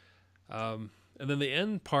there. And then the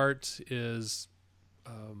end part is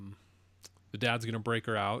the dad's going to break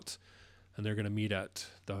her out, and they're going to meet at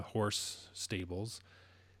the horse stables.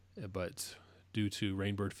 But due to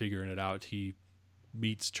Rainbird figuring it out, he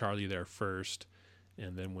meets Charlie there first.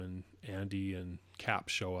 And then when Andy and Cap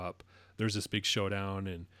show up, there's this big showdown,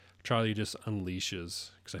 and Charlie just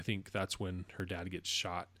unleashes, because I think that's when her dad gets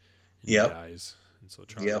shot and he dies. And so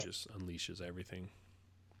Charlie just unleashes everything.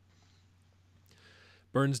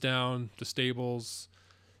 Burns down the stables,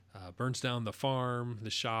 burns down the farm, the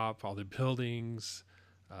shop, all the buildings,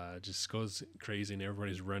 just goes crazy, and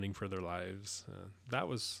everybody's running for their lives. That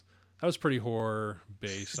was pretty horror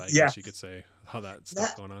based, I guess you could say, how that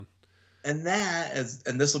stuff going on. And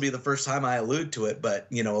and this will be the first time I allude to it, but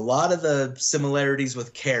a lot of the similarities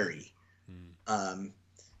with Carrie, and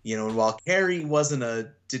while Carrie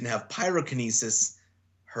didn't have pyrokinesis,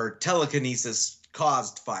 her telekinesis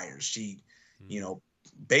caused fires. She,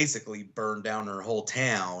 basically burned down her whole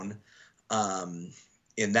town,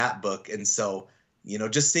 in that book. And so,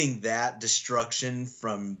 just seeing that destruction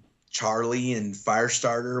from Charlie and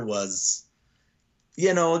Firestarter was,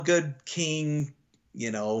 a good king,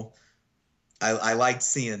 I liked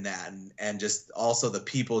seeing that, and just also the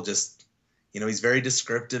people just, he's very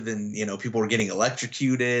descriptive, and, people were getting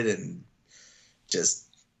electrocuted, and just,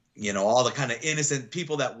 all the kind of innocent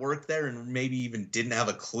people that worked there and maybe even didn't have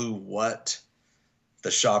a clue what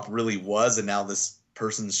the shop really was. And now this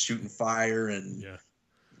person's shooting fire, and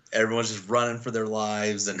everyone's just running for their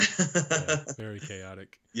lives, and very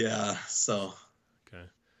chaotic. Yeah. So. Okay.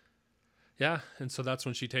 Yeah, and so that's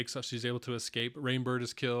when she's able to escape. Rainbird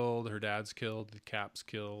is killed, her dad's killed, the Cap's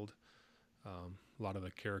killed. A lot of the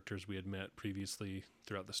characters we had met previously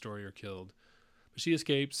throughout the story are killed. But she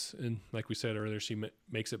escapes, and like we said earlier, she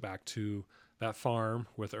makes it back to that farm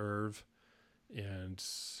with Irv, and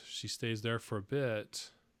she stays there for a bit.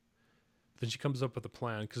 Then she comes up with a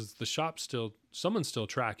plan, because the shop's someone's still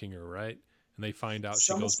tracking her, right? And they find out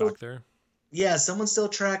she goes back there. Yeah, someone's still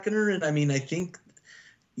tracking her, and I mean, I think,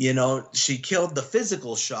 she killed the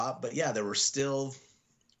physical shop, but there were still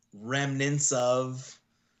remnants of,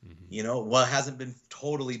 what hasn't been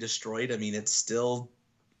totally destroyed. I mean, it's still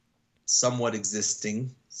somewhat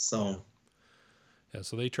existing. So,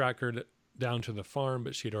 so they track her down to the farm,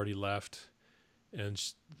 but she had already left. And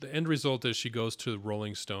the end result is she goes to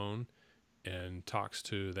Rolling Stone and talks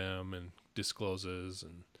to them and discloses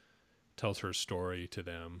and tells her story to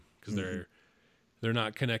them, because they're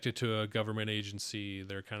not connected to a government agency.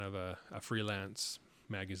 They're kind of a freelance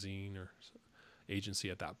magazine or agency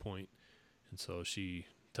at that point. And so she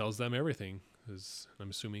tells them everything. I'm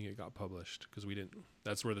assuming it got published, because we didn't.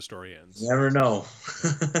 That's where the story ends. Never know.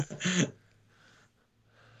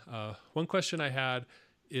 One question I had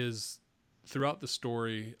is, throughout the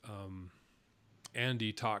story,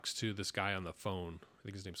 Andy talks to this guy on the phone. I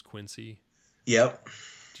think his name's Quincy. Yep.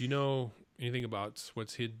 Do you know anything about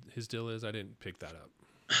what his deal is? I didn't pick that up.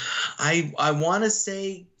 I want to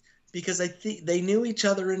say, because I think they knew each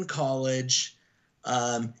other in college.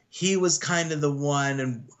 He was kind of the one,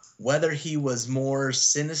 and whether he was more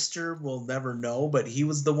sinister, we'll never know, but he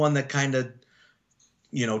was the one that kind of,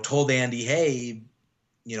 told Andy, hey,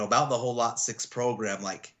 about the whole Lot 6 program,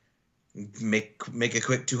 like make a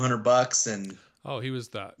quick $200, and he was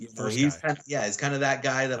that first he's guy. He's kind of that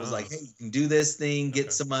guy that was like, hey, you can do this thing,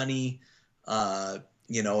 get some money, and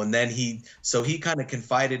then he kind of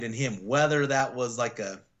confided in him, whether that was like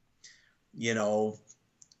a,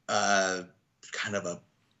 kind of a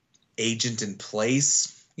agent in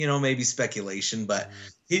place, maybe speculation, but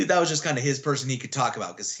that was just kind of his person he could talk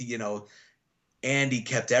about, because Andy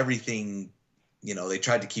kept everything they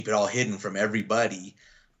tried to keep it all hidden from everybody,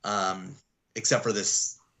 except for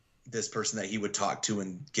this person that he would talk to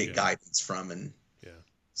and get guidance from and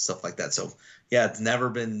stuff like that. So yeah, it's never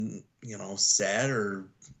been, said or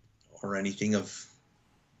anything of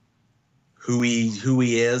who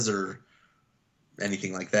he is or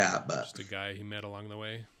anything like that. But just a guy he met along the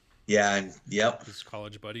way. Yeah. And yep. His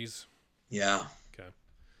college buddies. Yeah. Okay.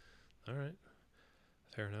 All right.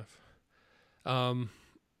 Fair enough.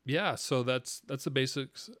 Yeah. So that's the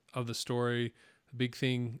basics of the story. The big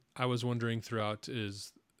thing I was wondering throughout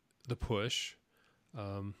is the push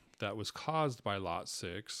that was caused by Lot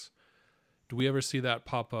 6. Do we ever see that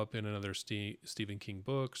pop up in another Stephen King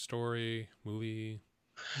book, story, movie?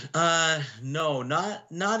 No,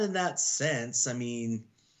 not in that sense. I mean,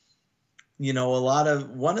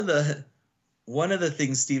 one of the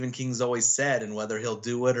things Stephen King's always said, and whether he'll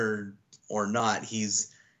do it or not, he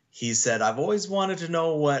said, I've always wanted to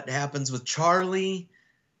know what happens with Charlie,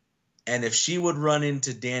 and if she would run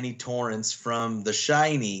into Danny Torrance from The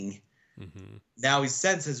Shining. Mm-hmm. Now he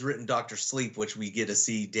since has written Dr. Sleep, which we get to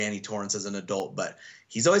see Danny Torrance as an adult, but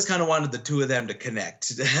he's always kind of wanted the two of them to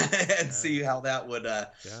connect and see how that would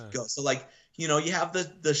go. So you have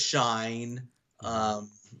the Shine,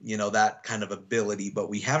 that kind of ability, but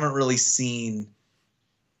we haven't really seen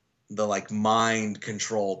the mind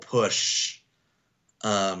control push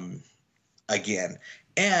again.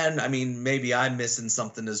 And I mean, maybe I'm missing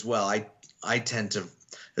something as well. I tend to,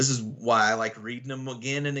 this is why I like reading them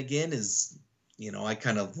again and again is, I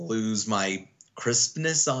kind of lose my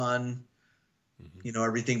crispness on,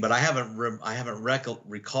 everything, but I haven't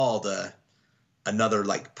recalled another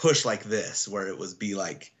push like this where it was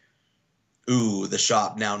ooh, the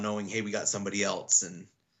shop now knowing, hey, we got somebody else and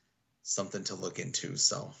something to look into.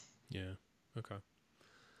 So yeah. Okay.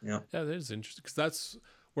 Yeah. Yeah, that is interesting because that's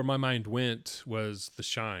where my mind went was The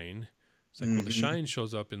Shine. It's well, The Shine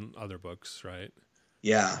shows up in other books, right?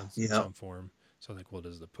 Yeah. In some form. So well,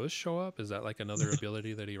 does the push show up? Is that another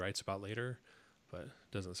ability that he writes about later? But it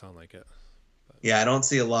doesn't sound like it. But. Yeah, I don't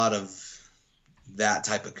see a lot of that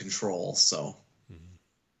type of control. So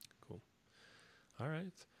cool. All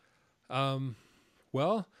right.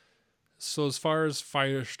 Well, so as far as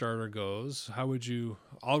Firestarter goes, how would you?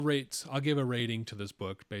 I'll give a rating to this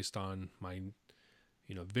book based on my,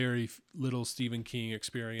 very little Stephen King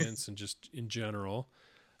experience and just in general.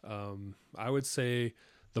 I would say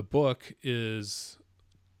the book is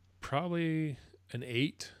probably an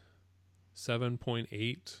 8,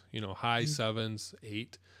 7.8. High 7s,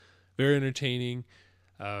 8. Very entertaining.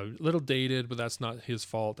 Little dated, but that's not his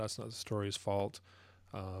fault. That's not the story's fault.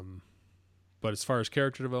 But as far as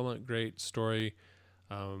character development, great story,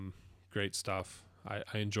 great stuff. I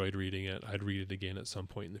enjoyed reading it. I'd read it again at some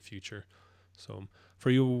point in the future. So for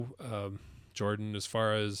you, Jordan, as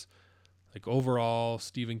far as overall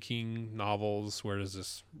Stephen King novels, where does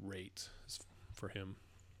this rate for him?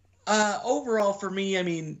 Overall for me, I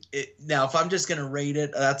mean, now if I'm just going to rate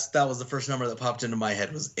it, that was the first number that popped into my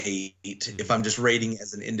head was 8. Mm-hmm. If I'm just rating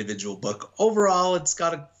as an individual book, overall, it's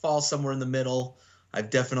got to fall somewhere in the middle.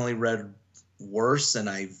 I've definitely read worse and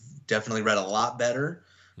I've definitely read a lot better.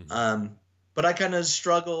 Mm-hmm. But I kind of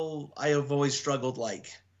I have always struggled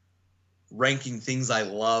ranking things I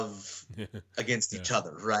love against each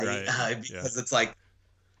other, right? Because it's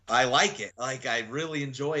I like it. I really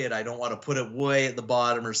enjoy it. I don't want to put it way at the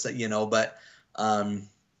bottom or say, but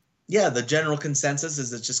the general consensus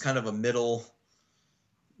is it's just kind of a middle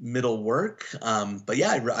work. But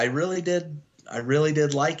yeah, I really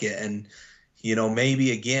did like it. And,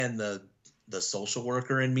 maybe again, the social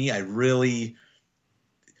worker in me, I really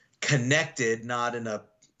connected, not in a,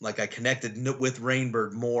 I connected with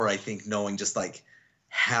Rainbird more, I think, knowing just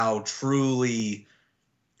how truly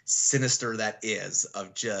sinister that is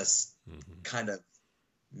of just kind of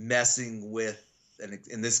messing with, and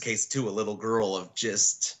in this case too, a little girl of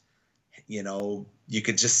just, you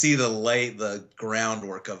could just see the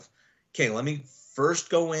groundwork of, okay, let me first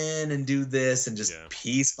go in and do this and just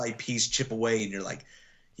piece by piece chip away. And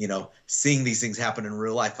you're seeing these things happen in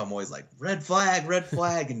real life. I'm always red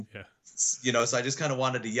flag. And, so I just kind of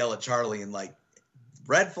wanted to yell at Charlie and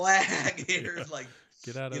red flag here.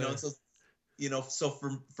 Get out of there. So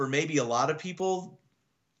for maybe a lot of people,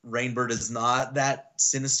 Rainbird is not that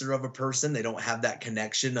sinister of a person. They don't have that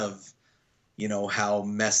connection of, how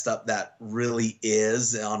messed up that really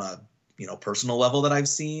is on a, personal level that I've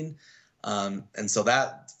seen. And so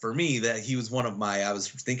that for me, that he was I was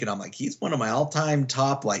thinking, he's one of my all-time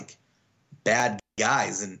top, bad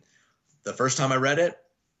guys. And the first time I read it,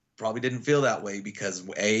 probably didn't feel that way because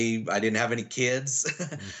I didn't have any kids,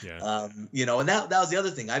 and that was the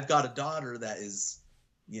other thing. I've got a daughter that is,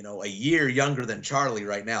 a year younger than Charlie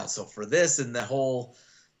right now. So for this and the whole,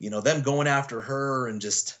 them going after her and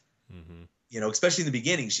just, Mm-hmm. Especially in the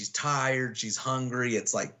beginning, she's tired, she's hungry.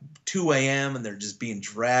 It's like 2 a.m. and they're just being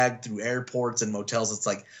dragged through airports and motels. It's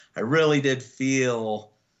like, I really did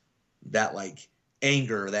feel that like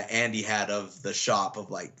anger that Andy had of the shop of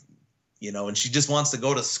like, and she just wants to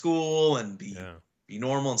go to school and be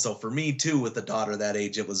normal. And so for me too, with a daughter that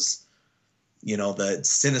age, it was, the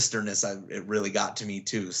sinisterness, it really got to me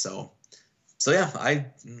too. So yeah,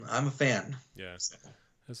 I'm a fan. Yeah,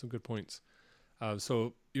 that's some good points.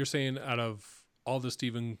 So you're saying out of all the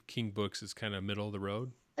Stephen King books, it's kind of middle of the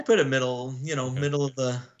road? I put a middle of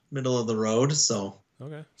the road. So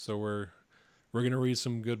okay, so we're gonna read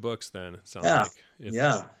some good books then. It sounds yeah, like. If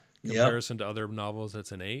yeah, comparison to other novels,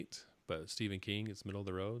 that's an 8, but Stephen King, it's middle of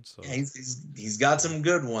the road. So yeah, he's got some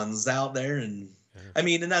good ones out there, and I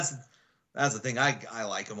mean, and that's the thing. I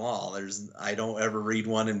like them all. I don't ever read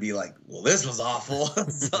one and be like, well, this was awful.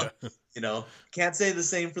 So, can't say the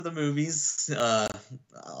same for the movies.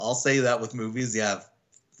 I'll say that with movies. Yeah,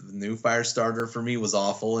 the new Firestarter for me was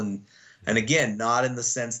awful, and again, not in the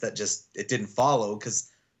sense that just it didn't follow,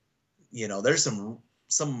 because there's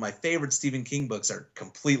some of my favorite Stephen King books are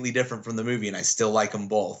completely different from the movie, and I still like them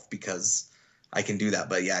both because I can do that.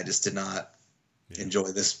 But yeah, I just did not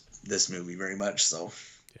enjoy this movie very much. So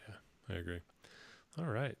yeah, I agree. All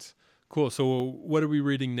right, cool. So what are we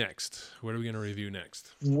reading next? What are we going to review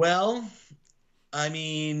next? Well, I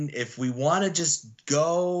mean, if we want to just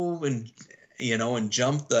go and and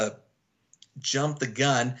jump the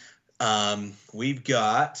gun, we've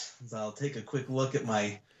got. I'll take a quick look at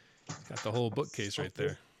my. Got the whole bookcase right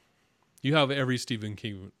there. You have every Stephen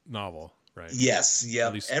King novel, right? Yes, yeah.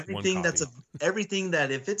 Everything everything that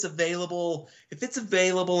if it's available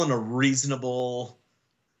in a reasonable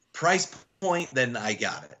price point, then I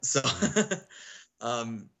got it. So,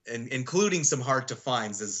 and including some hard to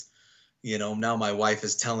finds, as now my wife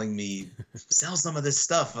is telling me sell some of this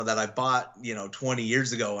stuff that I bought 20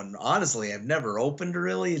 years ago, and honestly I've never opened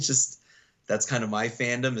really. It's just that's kind of my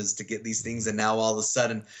fandom, is to get these things, and now all of a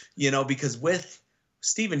sudden because with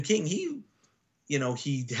Stephen King, he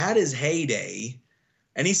had his heyday,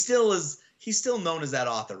 and he's still known as that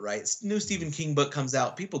author, right? New Stephen King book comes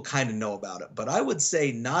out, people kind of know about it, but I would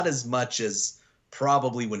say not as much as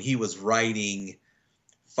probably when he was writing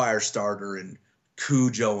Firestarter and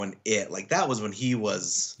Cujo and It. Like that was when he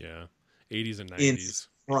was 80s and 90s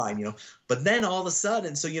in prime, But then all of a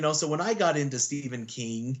sudden, so when I got into Stephen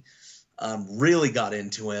King, really got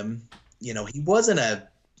into him, he wasn't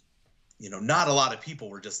not a lot of people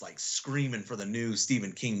were just like screaming for the new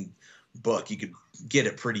Stephen King book. You could get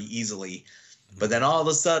it pretty easily. But then all of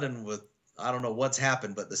a sudden, with I don't know what's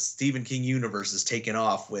happened, but the Stephen King universe is taking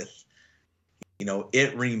off with,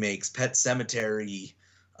 It remakes, Pet Sematary,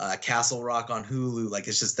 Castle Rock on Hulu. Like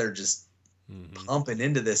it's just they're just pumping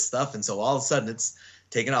into this stuff, and so all of a sudden it's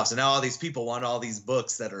taking off. So now all these people want all these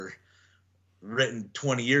books that are written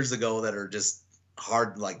 20 years ago that are just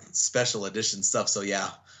hard, like special edition stuff. So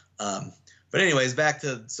yeah. But anyways, back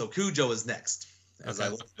to Cujo is next as I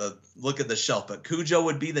look at the shelf. But Cujo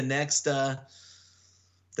would be the next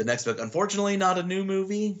book. Unfortunately, not a new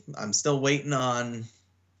movie. I'm still waiting on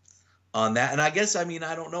that. And I guess I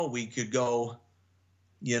don't know. We could go,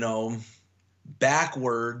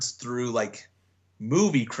 backwards through like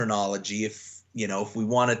movie chronology if we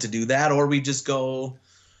wanted to do that, or we just go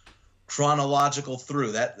chronological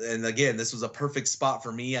through that. And again, this was a perfect spot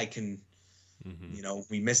for me. I can.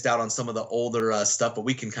 We missed out on some of the older stuff, but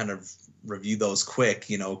we can kind of review those quick.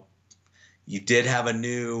 You did have a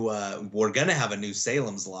new, we're going to have a new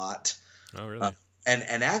Salem's Lot. Oh, really?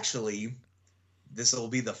 And actually, this will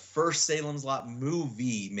be the first Salem's Lot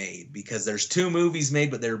movie made, because there's 2 movies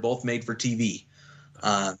made, but they were both made for TV.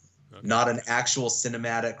 Not an actual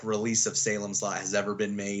cinematic release of Salem's Lot has ever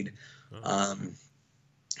been made.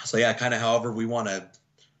 So yeah, kind of however we want to,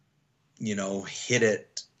 hit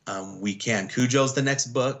it. We can. Cujo's the next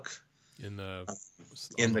book on the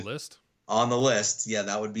list. On the list, yeah,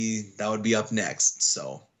 that would be up next.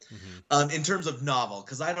 So, in terms of novel,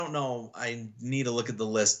 because I don't know, I need to look at the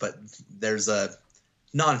list, but there's a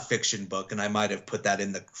nonfiction book, and I might have put that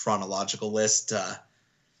in the chronological list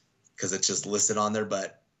because it's just listed on there.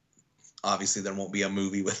 But obviously, there won't be a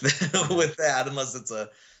movie with with that unless it's a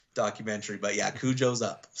documentary. But yeah, Cujo's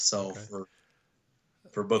up. So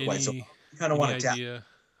for book wise, so kind of want to tap.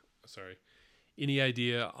 Sorry. Any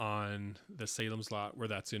idea on the Salem's Lot where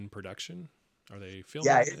that's in production? Are they filming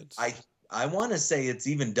it? I want to say it's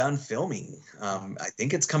even done filming. I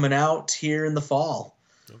think it's coming out here in the fall.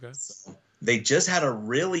 Okay. So they just had a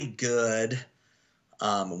really good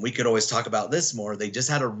And we could always talk about this more. They just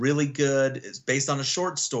had a really good, it's based on a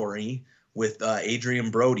short story with Adrian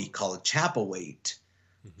Brody called Chapelwaite.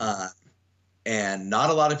 Mm-hmm. And not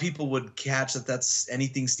a lot of people would catch that that's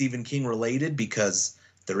anything Stephen King related because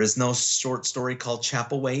there is no short story called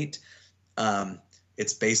Chapelwaite.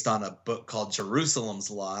 It's based on a book called Jerusalem's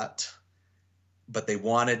Lot, but they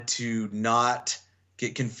wanted to not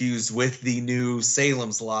get confused with the new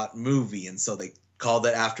Salem's Lot movie, and so they called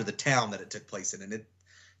it after the town that it took place in, and it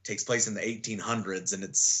takes place in the 1800s, and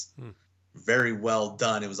it's very well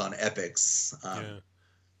done. It was on Epix.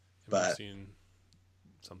 I've seen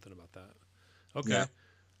something about that. Okay. Yeah.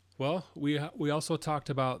 Well, we also talked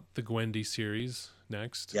about the Gwendy series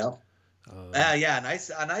next. Yeah. And I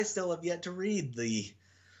still have yet to read the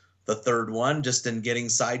third one, just in getting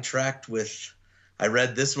sidetracked with. I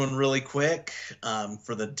read this one really quick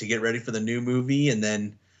to get ready for the new movie, and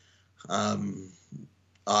then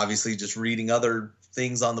obviously just reading other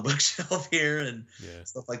things on the bookshelf here and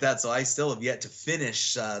stuff like that. So I still have yet to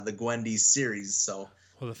finish the Gwendy series. So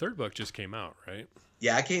well, the third book just came out, right?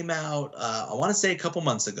 Yeah, it came out. I want to say a couple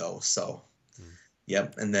months ago. So,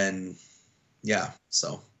 yep, and then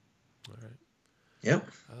so. All right. Yep.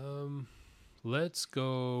 Let's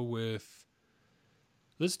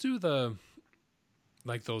do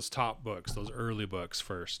those top books, those early books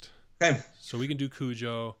first. Okay. So we can do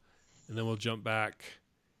Cujo, and then we'll jump back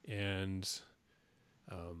and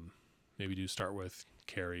maybe start with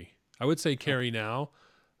Carrie. I would say Carrie now,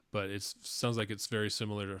 but it sounds like it's very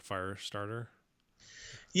similar to Firestarter.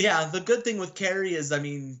 Yeah, the good thing with Carrie is,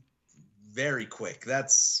 very quick.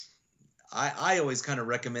 I always kind of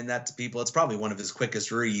recommend that to people. It's probably one of his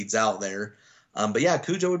quickest reads out there. But yeah,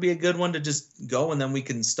 Cujo would be a good one to just go, and then we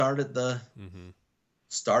can start at the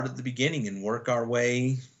beginning and work our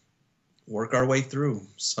way through.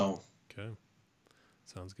 So okay,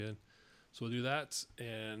 sounds good. So we'll do that,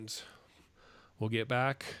 and we'll get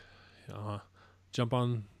back, jump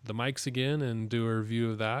on the mics again, and do a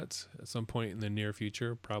review of that at some point in the near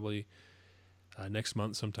future, probably next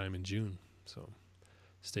month, sometime in June. So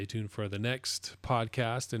stay tuned for the next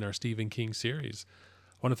podcast in our Stephen King series.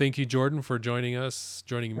 I want to thank you, Jordan, for joining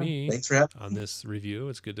me Thanks for having on this review.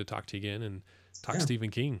 It's good to talk to you again and talk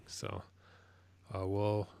Stephen King. So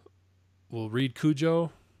we'll read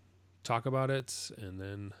Cujo, talk about it, and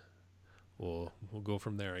then we'll go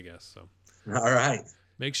from there, I guess. So all right.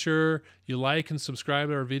 Make sure you like and subscribe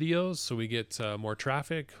to our videos so we get more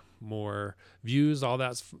traffic, more views, all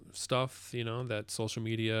that stuff, that social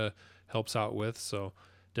media helps out with. So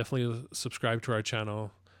definitely subscribe to our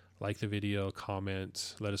channel, like the video,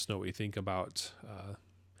 comment, let us know what you think about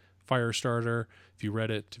Firestarter. If you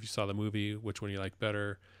read it, if you saw the movie, which one you like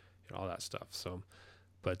better, all that stuff. So,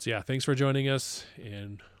 but yeah, thanks for joining us,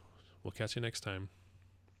 and we'll catch you next time.